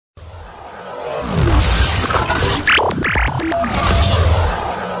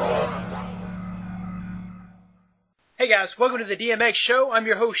guys, welcome to the DMX show. I'm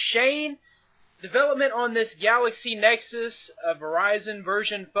your host Shane. Development on this Galaxy Nexus Verizon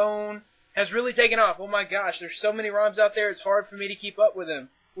version phone has really taken off. Oh my gosh, there's so many ROMs out there, it's hard for me to keep up with them.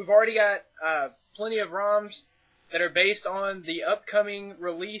 We've already got plenty of ROMs that are based on the upcoming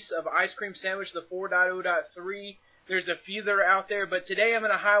release of Ice Cream Sandwich, the 4.0.3. There's a few that are out there, but today I'm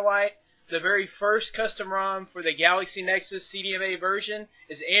going to highlight the very first custom ROM for the Galaxy Nexus CDMA version.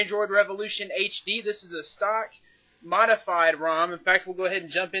 Is Android Revolution HD. This is a stock modified ROM. In fact, we'll go ahead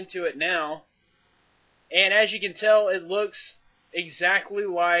and jump into it now. And as you can tell, it looks exactly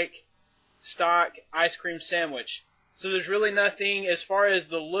like stock Ice Cream Sandwich. So there's really nothing, as far as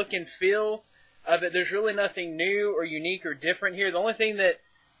the look and feel of it, there's really nothing new or unique or different here. The only thing that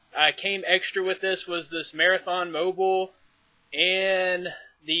came extra with this was this Marathon Mobile and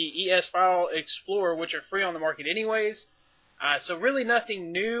the ES File Explorer, which are free on the market anyways. So really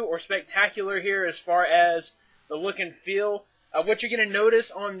nothing new or spectacular here as far as the look and feel. What you're going to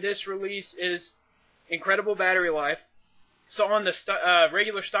notice on this release is incredible battery life. So on the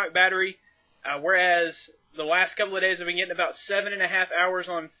regular stock battery, whereas the last couple of days I've been getting about 7.5 hours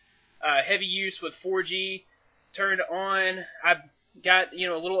on heavy use with 4G turned on, I got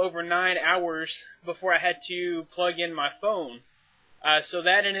a little over 9 hours before I had to plug in my phone. So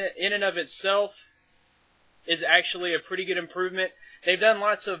that in and of itself is actually a pretty good improvement. They've done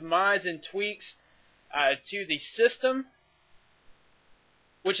lots of mods and tweaks to the system,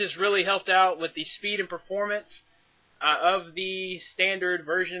 which has really helped out with the speed and performance of the standard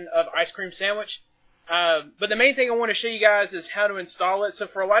version of Ice Cream Sandwich. But the main thing I want to show you guys is how to install it. So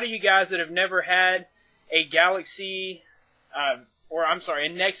for a lot of you guys that have never had a Galaxy, a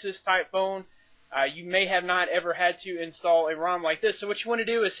Nexus type phone, you may have not ever had to install a ROM like this. So what you want to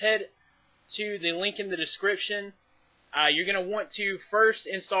do is head to the link in the description. You're going to want to first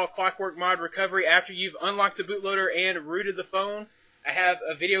install Clockwork Mod Recovery after you've unlocked the bootloader and rooted the phone. I have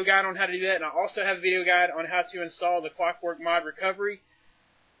a video guide on how to do that, and I also have a video guide on how to install the Clockwork Mod Recovery.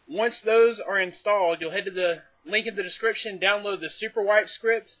 Once those are installed, you'll head to the link in the description, download the Super Wipe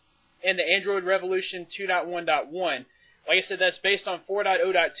script and the Android Revolution 2.1.1. Like I said, that's based on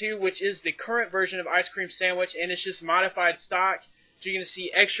 4.0.2, which is the current version of Ice Cream Sandwich, and it's just modified stock. So you're going to see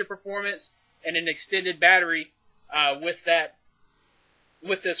extra performance and an extended battery with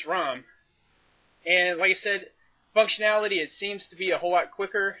this ROM. And like I said, functionality, it seems to be a whole lot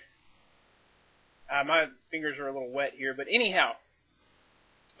quicker. My fingers are a little wet here, but anyhow,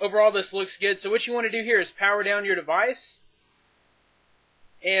 overall this looks good. So what you want to do here is power down your device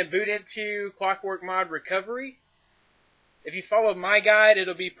and boot into Clockwork Mod Recovery. If you follow my guide,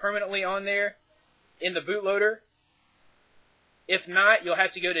 it'll be permanently on there in the bootloader. If not, you'll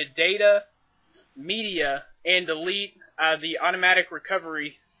have to go to Data, Media, and delete the automatic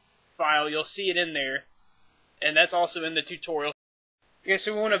recovery file. You'll see it in there, and that's also in the tutorial. Okay,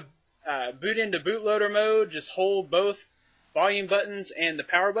 so we want to boot into bootloader mode. Just hold both volume buttons and the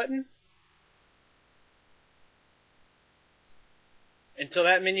power button until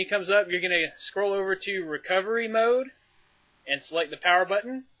that menu comes up. You're going to scroll over to recovery mode and select the power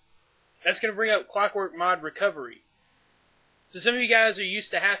button. That's going to bring up Clockwork Mod Recovery. So some of you guys are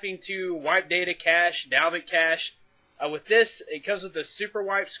used to having to wipe data cache, Dalvik cache. With this, it comes with a Super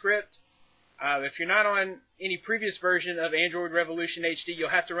Wipe script. If you're not on any previous version of Android Revolution HD, you'll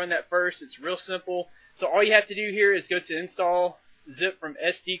have to run that first. It's real simple. So all you have to do here is go to Install Zip from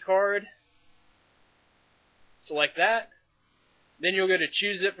SD card. Select that. Then you'll go to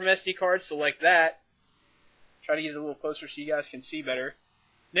Choose Zip from SD card. Select that. Try to get it a little closer so you guys can see better.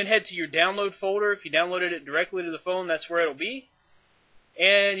 Then head to your download folder. If you downloaded it directly to the phone, that's where it'll be.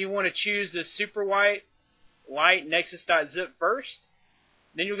 And you want to choose the Super Wipe Lite Nexus.zip first.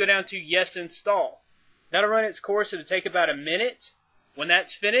 Then you'll go down to Yes Install. That'll run its course. It'll take about a minute. When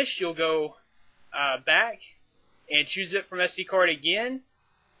that's finished, you'll go back and choose it from SD card again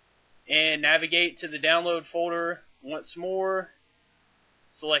and navigate to the download folder once more.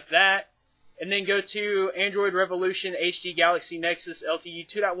 Select that. And then go to Android Revolution HD Galaxy Nexus LTE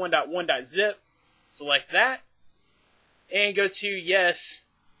 2.1.1.zip. Select that. And go to Yes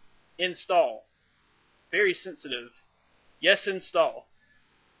Install. Very sensitive. Yes Install.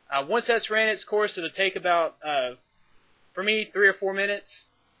 Once that's ran its course, it'll take about, for me, 3 or 4 minutes.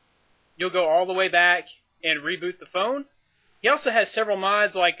 You'll go all the way back and reboot the phone. He also has several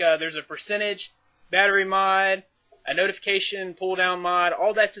mods, like there's a percentage battery mod, a notification pull down mod.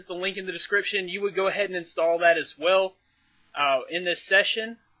 All that's at the link in the description. You would go ahead and install that as well in this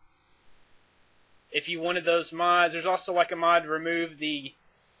session if you wanted those mods. There's also like a mod to remove the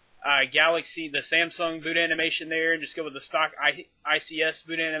Galaxy, the Samsung boot animation there, and just go with the stock ICS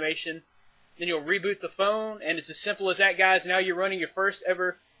boot animation. Then you'll reboot the phone, and it's as simple as that, guys. Now you're running your first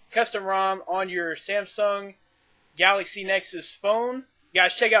ever custom ROM on your Samsung Galaxy Nexus phone.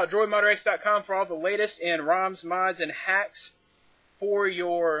 Guys, check out droidmodderx.com for all the latest in ROMs, mods, and hacks for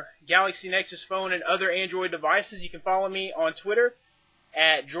your Galaxy Nexus phone and other Android devices. You can follow me on Twitter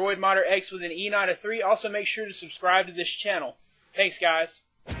at droidmodderx with an E, not a 3. Also, make sure to subscribe to this channel. Thanks, guys.